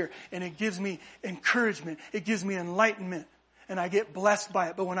up through here. And it gives me encouragement. It gives me enlightenment. And I get blessed by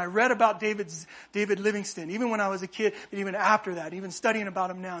it. But when I read about David Livingstone, even when I was a kid, but even after that, even studying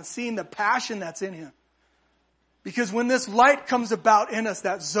about him now and seeing the passion that's in him. Because when this light comes about in us,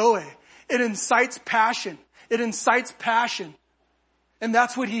 that Zoe, it incites passion. It incites passion. And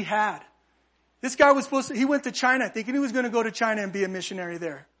that's what he had. This guy was he went to China thinking he was going to go to China and be a missionary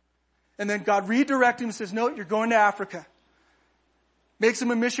there. And then God redirected him and says, no, you're going to Africa. Makes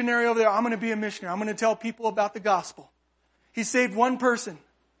him a missionary over there. I'm going to be a missionary. I'm going to tell people about the gospel. He saved one person.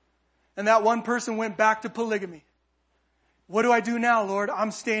 And that one person went back to polygamy. What do I do now, Lord?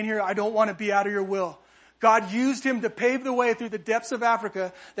 I'm staying here. I don't want to be out of your will. God used him to pave the way through the depths of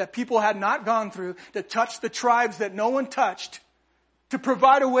Africa that people had not gone through, to touch the tribes that no one touched, to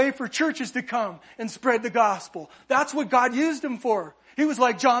provide a way for churches to come and spread the gospel. That's what God used him for. He was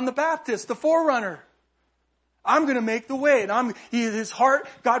like John the Baptist, the forerunner. I'm going to make the way. And his heart,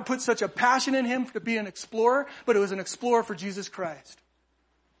 God put such a passion in him to be an explorer, but it was an explorer for Jesus Christ.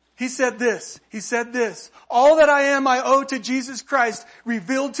 He said this, all that I am I owe to Jesus Christ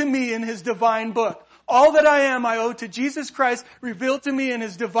revealed to me in his divine book. All that I am I owe to Jesus Christ revealed to me in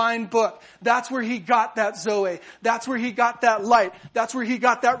his divine book. That's where he got that Zoe. That's where he got that light. That's where he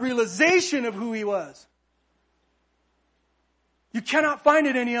got that realization of who he was. You cannot find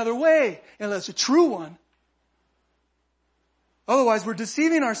it any other way unless a true one. Otherwise, we're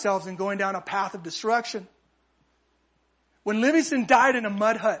deceiving ourselves and going down a path of destruction. When Livingston died in a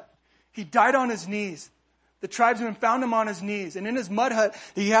mud hut, he died on his knees. The tribesmen found him on his knees. And in his mud hut,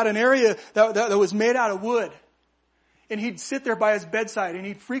 he had an area that was made out of wood. And he'd sit there by his bedside, and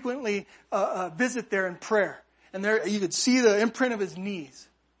he'd frequently visit there in prayer. And there you could see the imprint of his knees.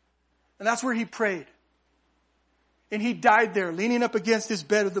 And that's where he prayed. And he died there, leaning up against his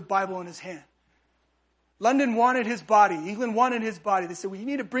bed with the Bible in his hand. London wanted his body. England wanted his body. They said, well, you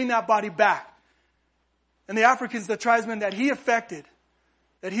need to bring that body back. And the Africans, the tribesmen that he affected,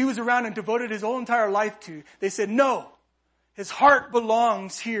 that he was around and devoted his whole entire life to, they said, no, his heart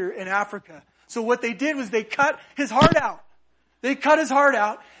belongs here in Africa. So what they did was they cut his heart out. They cut his heart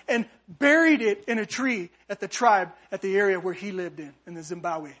out and buried it in a tree at the tribe, at the area where he lived in the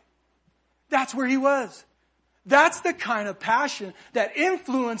Zimbabwe. That's where he was. That's the kind of passion that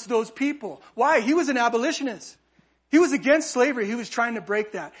influenced those people. Why? He was an abolitionist. He was against slavery. He was trying to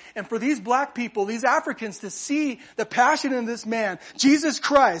break that. And for these black people, these Africans, to see the passion in this man, Jesus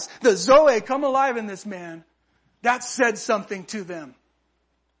Christ, the Zoe come alive in this man, that said something to them.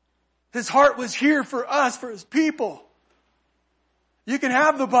 His heart was here for us, for his people. You can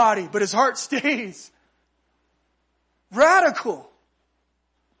have the body, but his heart stays. Radical.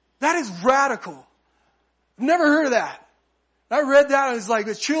 That is radical. I've never heard of that. I read that, and it was like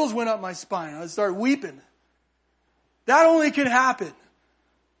the chills went up my spine. I started weeping. That only can happen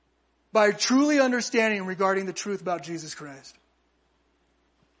by truly understanding regarding the truth about Jesus Christ.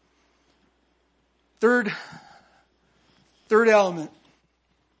 Third element.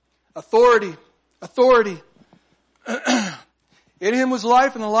 Authority. Authority. In him was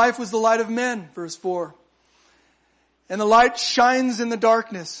life, and the life was the light of men. Verse 4. And the light shines in the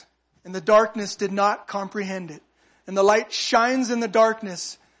darkness, and the darkness did not comprehend it. And the light shines in the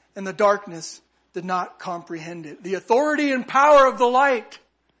darkness, and the darkness did not comprehend it. The authority and power of the light.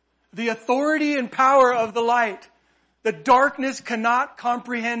 The authority and power of the light. The darkness cannot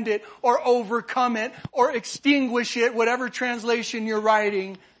comprehend it or overcome it or extinguish it, whatever translation you're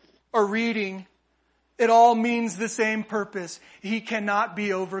writing or reading. It all means the same purpose. He cannot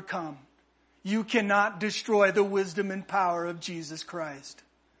be overcome. You cannot destroy the wisdom and power of Jesus Christ.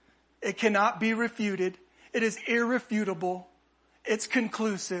 It cannot be refuted. It is irrefutable. It's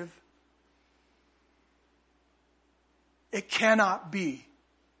conclusive. It cannot be,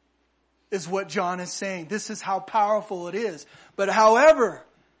 is what John is saying. This is how powerful it is. But however,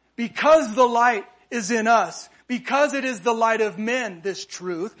 because the light is in us, because it is the light of men, this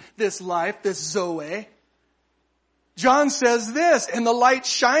truth, this life, this Zoe, John says this, and the light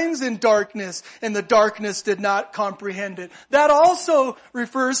shines in darkness, and the darkness did not comprehend it. That also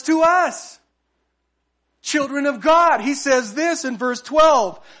refers to us, children of God. He says this in verse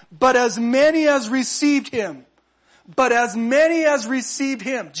 12, but as many as received him,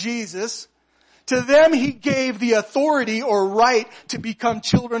 Jesus, to them he gave the authority or right to become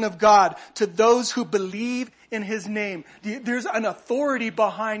children of God, to those who believe in his name. There's an authority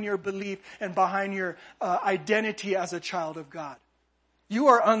behind your belief and behind your identity as a child of God. You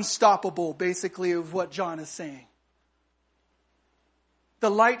are unstoppable, basically, of what John is saying.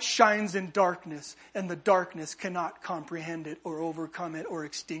 The light shines in darkness, and the darkness cannot comprehend it or overcome it or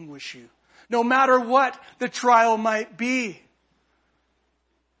extinguish you. No matter what the trial might be.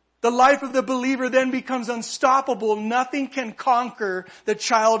 The life of the believer then becomes unstoppable. Nothing can conquer the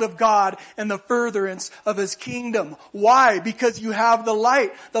child of God and the furtherance of his kingdom. Why? Because you have the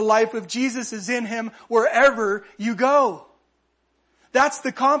light. The life of Jesus is in him wherever you go. That's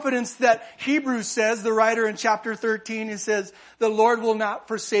the confidence that Hebrews says, the writer in chapter 13, he says, the Lord will not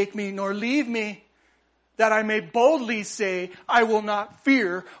forsake me nor leave me, that I may boldly say, I will not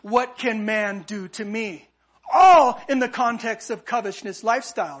fear. What can man do to me? all in the context of covetousness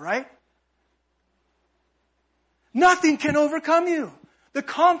lifestyle, right? Nothing can overcome you. The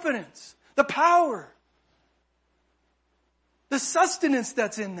confidence, the power, the sustenance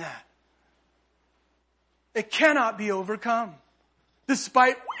that's in that. It cannot be overcome,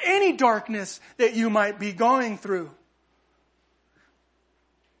 despite any darkness that you might be going through.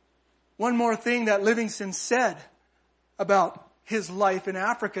 One more thing that Livingston said about his life in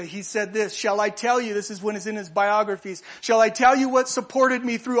Africa. He said this, shall I tell you, this is when it's in his biographies, shall I tell you what supported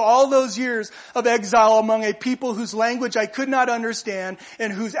me through all those years of exile among a people whose language I could not understand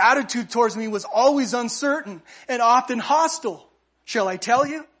and whose attitude towards me was always uncertain and often hostile? Shall I tell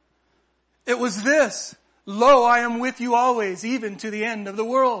you? It was this, lo, I am with you always, even to the end of the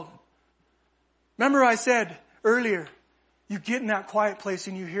world. Remember I said earlier, you get in that quiet place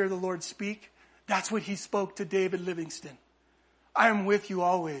and you hear the Lord speak. That's what he spoke to David Livingston. I am with you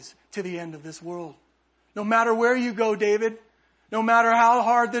always to the end of this world. No matter where you go, David, no matter how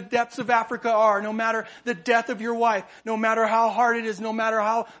hard the depths of Africa are, no matter the death of your wife, no matter how hard it is, no matter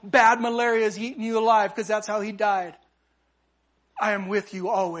how bad malaria is eating you alive, because that's how he died. I am with you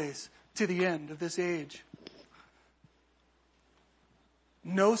always to the end of this age.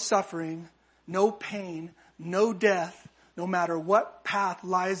 No suffering, no pain, no death, no matter what path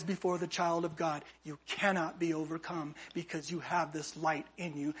lies before the child of God, you cannot be overcome because you have this light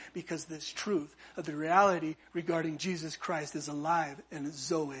in you, because this truth of the reality regarding Jesus Christ is alive and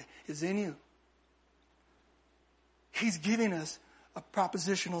Zoe is in you. He's giving us a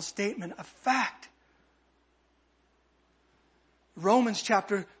propositional statement, a fact. Romans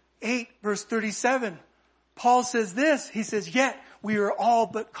chapter 8, verse 37. Paul says this, he says, yet we are all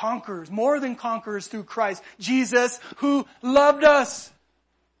but conquerors, more than conquerors through Christ Jesus who loved us.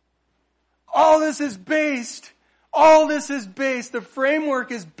 All this is based, the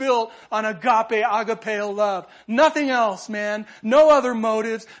framework is built on agapeo love. Nothing else, man. No other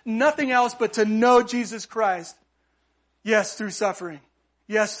motives, nothing else but to know Jesus Christ. Yes, through suffering.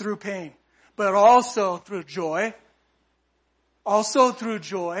 Yes, through pain. But also through joy.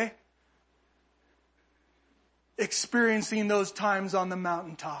 Experiencing those times on the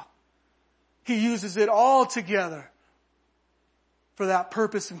mountaintop. He uses it all together for that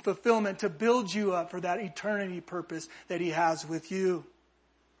purpose and fulfillment, to build you up for that eternity purpose that he has with you.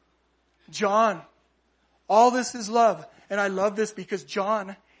 John, all this is love. And I love this because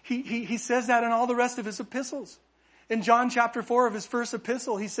John, he says that in all the rest of his epistles. In John chapter 4 of his first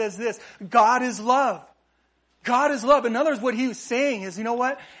epistle, he says this, God is love. God is love. In other words, what he was saying is, you know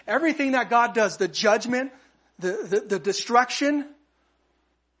what? Everything that God does, the judgment, the destruction,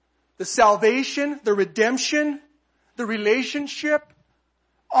 the salvation, the redemption, the relationship,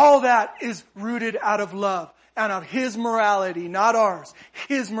 all that is rooted out of love and of his morality, not ours.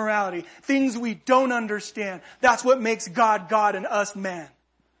 His morality. Things we don't understand. That's what makes God God and us man.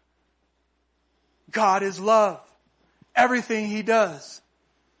 God is love. Everything he does.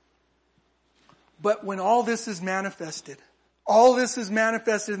 But when all this is manifested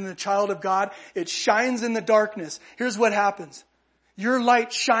in the child of God, it shines in the darkness. Here's what happens. Your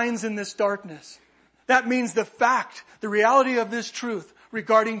light shines in this darkness. That means the reality of this truth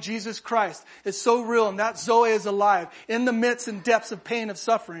regarding Jesus Christ is so real, and that Zoe is alive in the midst and depths of pain, of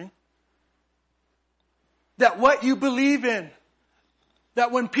suffering, that what you believe in,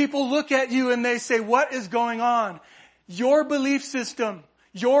 that when people look at you and they say, what is going on? Your belief system,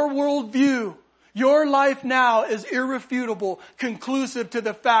 your worldview, your life now is irrefutable, conclusive to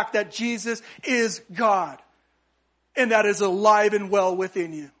the fact that Jesus is God. And that is alive and well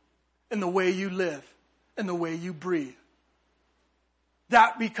within you, in the way you live, in the way you breathe.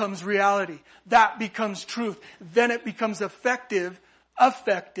 That becomes reality. That becomes truth. Then it becomes effective,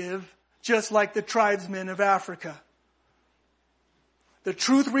 just like the tribesmen of Africa. The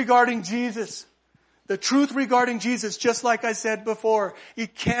truth regarding Jesus, just like I said before,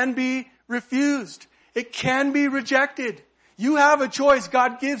 it can be refused. It can be rejected. You have a choice.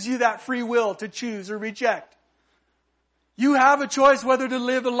 God gives you that free will to choose or reject. You have a choice whether to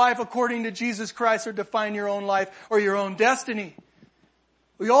live a life according to Jesus Christ or define your own life or your own destiny.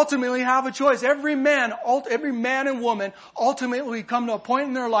 We ultimately have a choice. Every man and woman ultimately come to a point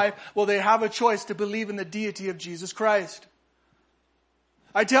in their life where they have a choice to believe in the deity of Jesus Christ.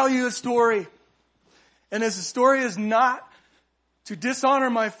 I tell you a story, and this story is not to dishonor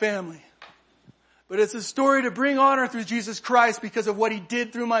my family, but it's a story to bring honor through Jesus Christ because of what he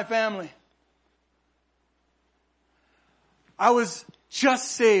did through my family. I was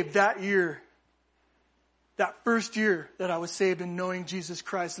just saved that year. That first year that I was saved in knowing Jesus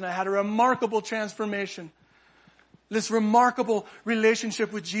Christ. And I had a remarkable transformation. This remarkable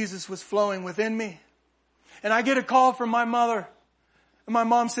relationship with Jesus was flowing within me. And I get a call from my mother. And my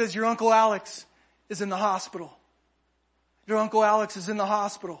mom says, your Uncle Alex is in the hospital. Your Uncle Alex is in the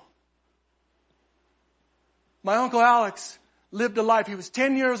hospital. My Uncle Alex lived a life. He was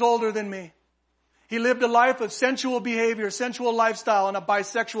 10 years older than me. He lived a life of sensual behavior, sensual lifestyle, and a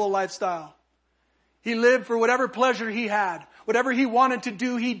bisexual lifestyle. He lived for whatever pleasure he had. Whatever he wanted to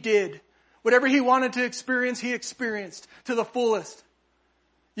do, he did. Whatever he wanted to experience, he experienced to the fullest.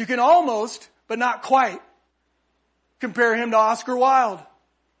 You can almost, but not quite, compare him to Oscar Wilde.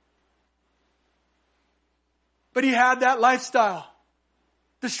 But he had that lifestyle.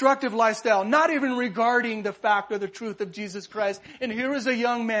 Destructive lifestyle, not even regarding the fact or the truth of Jesus Christ. And here is a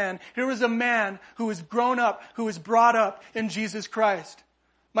young man, here is a man who was grown up, who was brought up in Jesus Christ.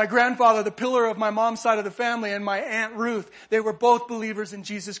 My grandfather, the pillar of my mom's side of the family, and my Aunt Ruth, they were both believers in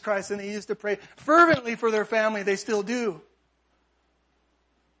Jesus Christ, and they used to pray fervently for their family. They still do.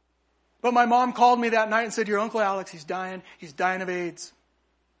 But my mom called me that night and said, your Uncle Alex, he's dying of AIDS.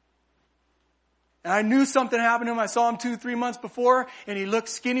 And I knew something happened to him. I saw him 2-3 months before, and he looked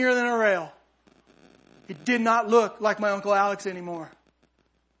skinnier than a rail. He did not look like my Uncle Alex anymore.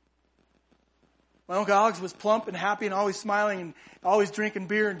 My Uncle Alex was plump and happy and always smiling and always drinking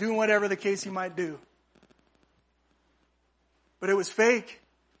beer and doing whatever the case he might do. But it was fake.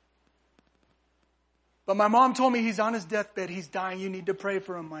 But my mom told me he's on his deathbed. He's dying. You need to pray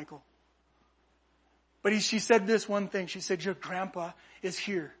for him, Michael. But she said this one thing. She said, your grandpa is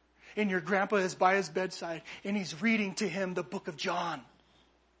here. And your grandpa is by his bedside, and he's reading to him the book of John.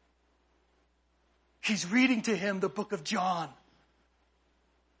 He's reading to him the book of John.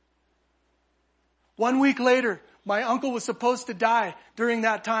 1 week later, my uncle was supposed to die during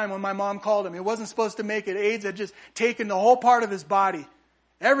that time when my mom called him. He wasn't supposed to make it. AIDS had just taken the whole part of his body.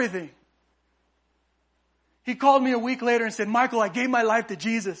 Everything. He called me a week later and said, Michael, I gave my life to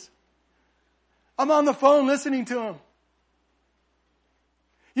Jesus. I'm on the phone listening to him.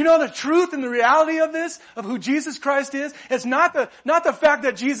 You know the truth and the reality of this, of who Jesus Christ is? It's not the fact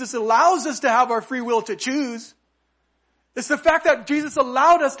that Jesus allows us to have our free will to choose. It's the fact that Jesus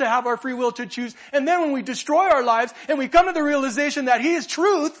allowed us to have our free will to choose. And then when we destroy our lives and we come to the realization that He is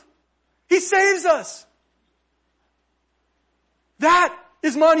truth, He saves us. That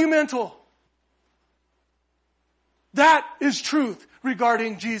is monumental. That is truth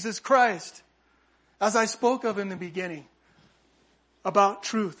regarding Jesus Christ. As I spoke of in the beginning, about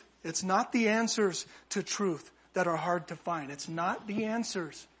truth. It's not the answers to truth that are hard to find. It's not the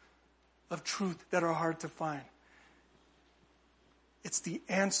answers of truth that are hard to find. It's the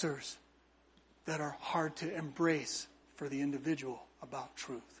answers that are hard to embrace for the individual about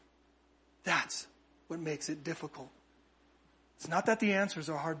truth. That's what makes it difficult. It's not that the answers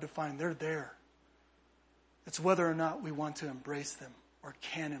are hard to find. They're there. It's whether or not we want to embrace them or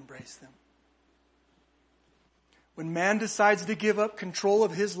can embrace them. When man decides to give up control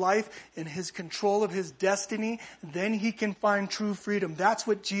of his life and his control of his destiny, then he can find true freedom. That's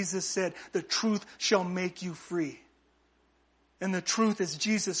what Jesus said. The truth shall make you free. And the truth is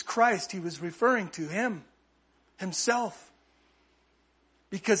Jesus Christ. He was referring to Him, Himself.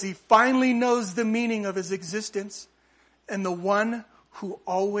 Because He finally knows the meaning of His existence. And the one who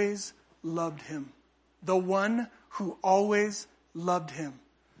always loved Him. The one who always loved Him.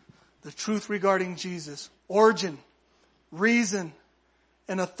 The truth regarding Jesus. Origin, reason,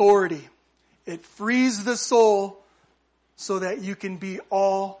 and authority. It frees the soul so that you can be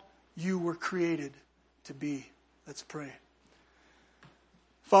all you were created to be. Let's pray.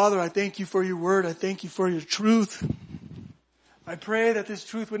 Father, I thank You for Your word. I thank You for Your truth. I pray that this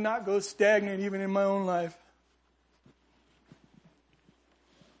truth would not go stagnant even in my own life.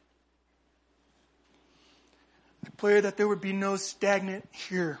 I pray that there would be no stagnant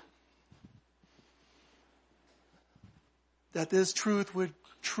here. That this truth would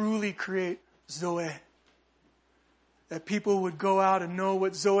truly create Zoe. That people would go out and know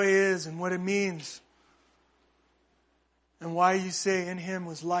what Zoe is and what it means. And why You say in Him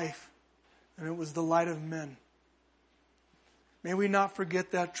was life, and it was the light of men. May we not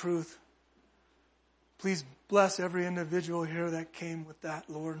forget that truth. Please bless every individual here that came with that,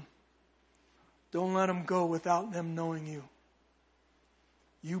 Lord. Don't let them go without them knowing You.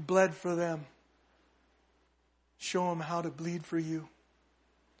 You bled for them. Show them how to bleed for You.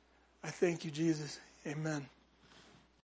 I thank You, Jesus. Amen.